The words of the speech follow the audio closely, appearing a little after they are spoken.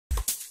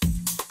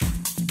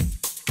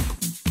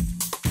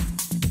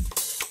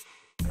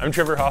I'm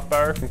Trevor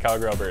Hofbauer from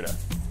Calgary, Alberta.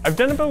 I've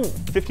done about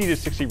 50 to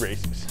 60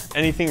 races,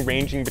 anything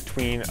ranging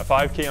between a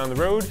 5K on the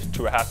road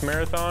to a half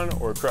marathon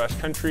or cross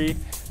country,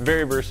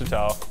 very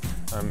versatile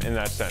in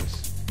that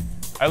sense.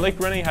 I like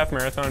running a half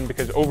marathon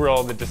because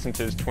overall the distance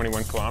is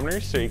 21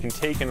 kilometers, so you can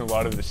take in a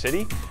lot of the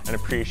city and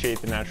appreciate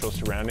the natural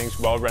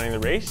surroundings while running the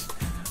race.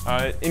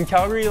 In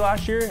Calgary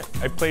last year,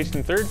 I placed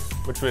in third,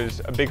 which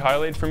was a big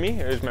highlight for me.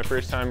 It was my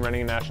first time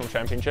running a national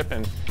championship,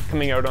 and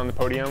coming out on the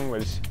podium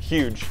was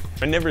huge.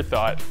 I never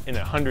thought in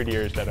 100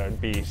 years that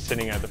I'd be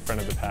sitting at the front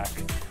of the pack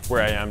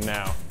where I am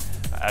now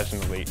as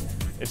an elite.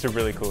 It's a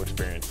really cool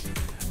experience.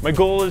 My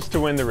goal is to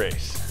win the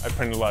race. I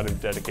put in a lot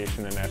of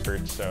dedication and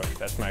effort, so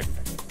that's my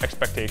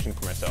expectation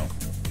for myself.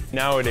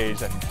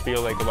 Nowadays, I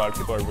feel like a lot of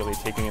people are really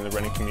taking in the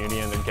running community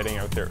and they're getting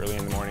out there early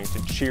in the morning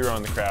to cheer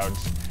on the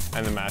crowds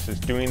and the masses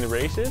doing the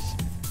races.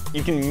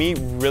 You can meet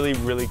really,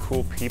 really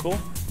cool people,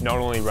 not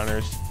only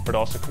runners, but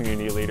also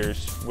community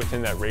leaders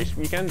within that race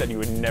weekend that you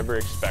would never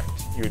expect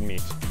you would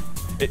meet.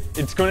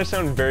 It's going to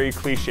sound very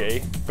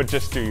cliche, but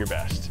just do your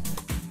best.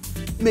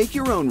 Make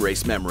your own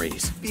race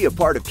memories. Be a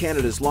part of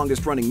Canada's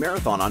longest running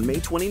marathon on May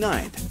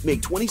 29th.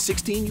 Make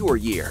 2016 your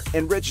year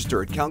and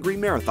register at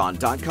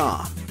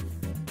calgarymarathon.com.